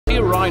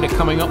a rider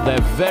coming up there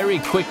very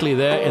quickly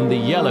there in the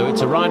yellow.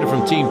 It's a rider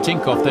from Team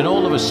Tinkoff. Then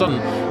all of a sudden,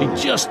 he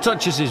just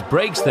touches his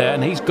brakes there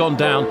and he's gone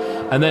down.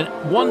 And then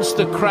once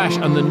the crash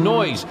and the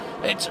noise,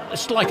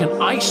 it's like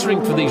an ice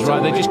rink for these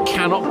riders. They just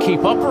cannot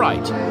keep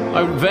upright.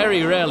 I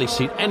very rarely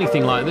see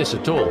anything like this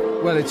at all.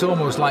 Well, it's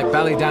almost like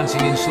belly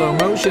dancing in slow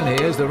motion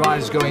here as the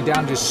rider's going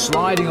down, just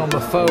sliding on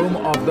the foam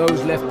of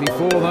those left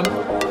before them.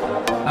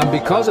 And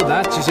because of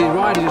that, you see, the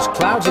rider just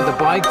clouted the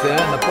bike there,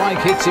 and the bike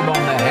hits him on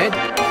the head.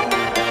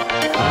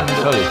 And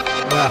tell you,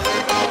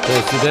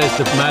 there's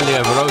the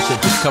Maglia Rosa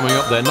just coming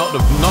up there.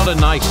 Not a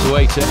nice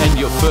way to end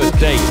your first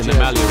day in the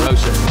Maglia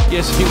Rosa.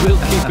 Yes, he will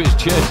keep his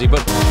jersey,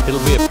 but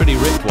it'll be a pretty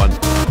ripped one.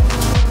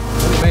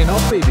 Well, it may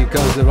not be,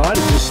 because the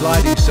rider's just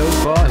sliding so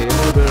far here. A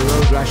little bit of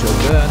road rash or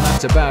burn,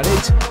 that's about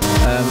it.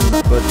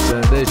 But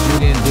there's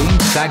Julian Dean,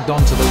 sagged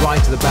onto the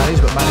right of the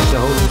barriers, but managed to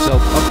hold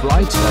himself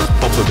upright. That's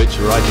Popovic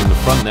right in the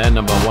front there,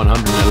 number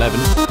 111.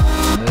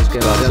 And there's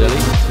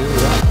Garzelli through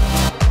that.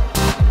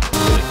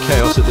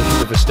 Chaos at the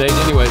end of the stage.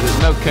 Anyway, there's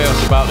no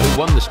chaos about who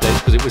won the stage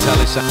because it was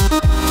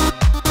Alessandro.